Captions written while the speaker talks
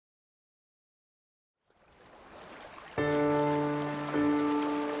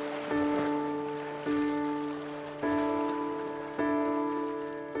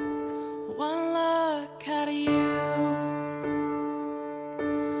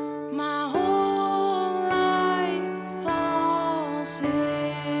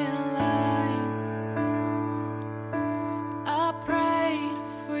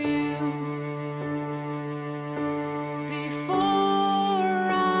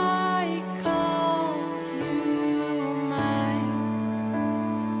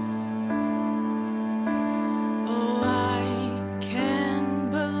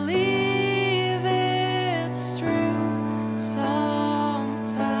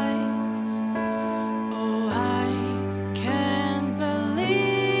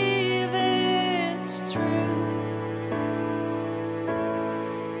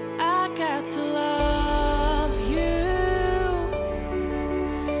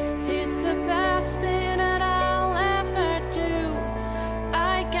It's the best thing that I'll ever do.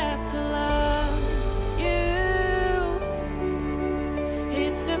 I get to love you.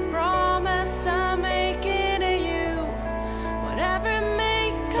 It's a promise I'm making to you. Whatever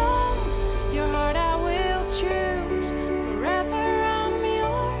may come, your heart I will choose. Forever I'm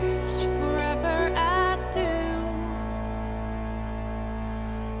yours, forever I do.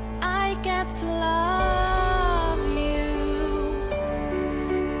 I get to love you.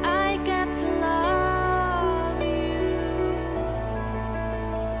 I get to love you.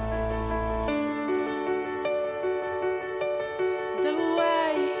 The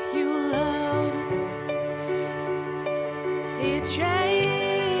way you love, it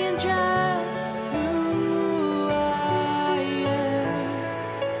changes who I am.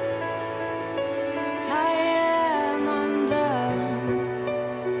 I am undone,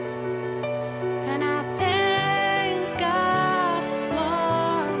 and I thank God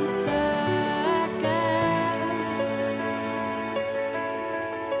once again.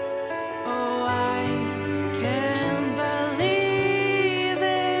 Oh, I can't believe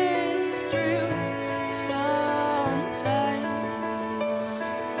it's true sometimes.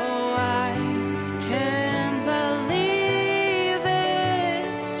 Oh, I can't believe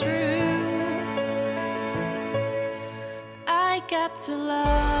it's true. I get to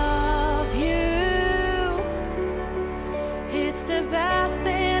love you. It's the best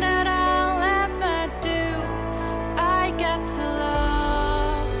thing